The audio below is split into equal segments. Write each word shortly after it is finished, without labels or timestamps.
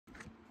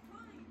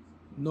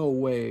No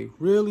way.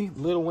 Really?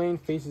 Lil Wayne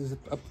faces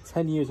up to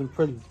 10 years in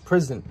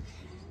prison.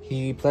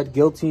 He pled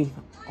guilty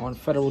on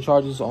federal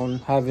charges on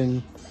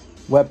having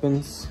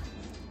weapons,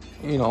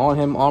 you know, on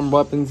him, armed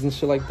weapons and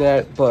shit like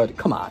that. But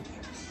come on.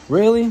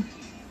 Really?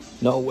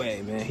 No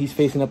way, man. He's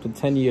facing up to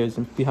 10 years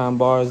behind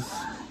bars.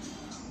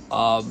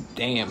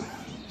 Damn.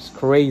 It's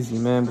crazy,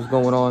 man. What's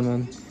going on,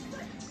 man?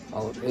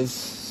 Oh,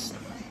 it's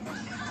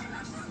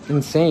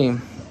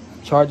insane.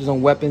 Charges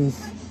on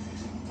weapons.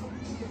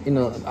 You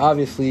know,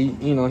 obviously,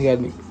 you know, he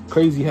had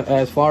crazy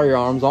ass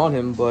firearms on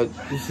him, but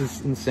this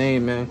is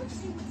insane, man.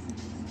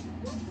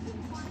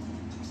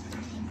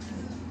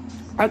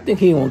 I think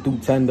he won't do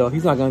 10 though.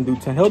 He's not gonna do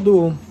 10. He'll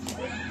do,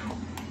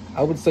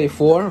 I would say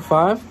 4 or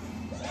 5,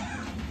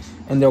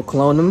 and they'll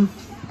clone him.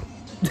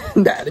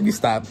 Nah, let me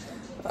stop.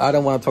 I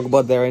don't want to talk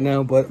about that right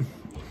now, but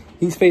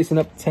he's facing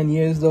up to 10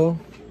 years though.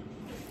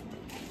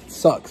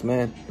 Sucks,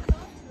 man.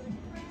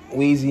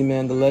 Wheezy,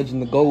 man, the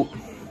legend, the GOAT.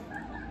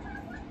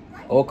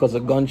 All because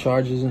of gun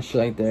charges and shit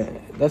like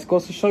that. That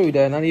goes to show you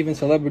that not even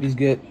celebrities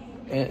get,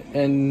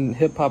 and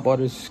hip-hop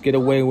artists get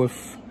away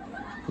with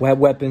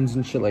weapons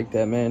and shit like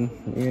that, man.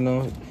 You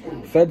know,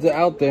 feds are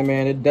out there,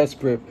 man. They're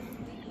desperate.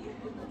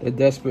 They're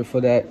desperate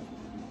for that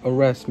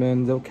arrest,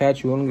 man. They'll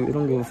catch you. They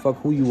don't give a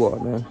fuck who you are,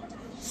 man.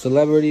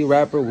 Celebrity,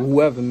 rapper,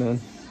 whoever,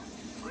 man.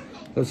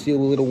 Let's see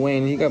with Lil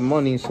Wayne. He got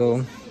money,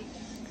 so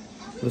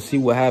let's see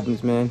what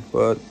happens, man.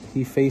 But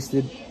he faced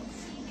it.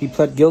 He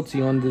pled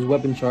guilty on his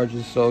weapon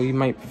charges, so he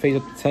might face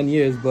up to 10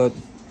 years. But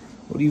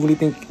what do you really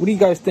think? What do you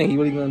guys think? He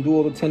really gonna do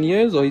all the 10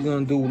 years, or he's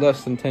gonna do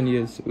less than 10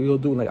 years? He'll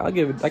do, like, I'll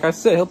give it, like I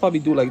said, he'll probably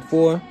do like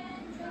 4,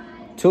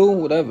 2,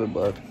 whatever.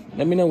 But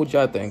let me know what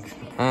y'all think.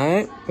 All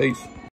right, peace.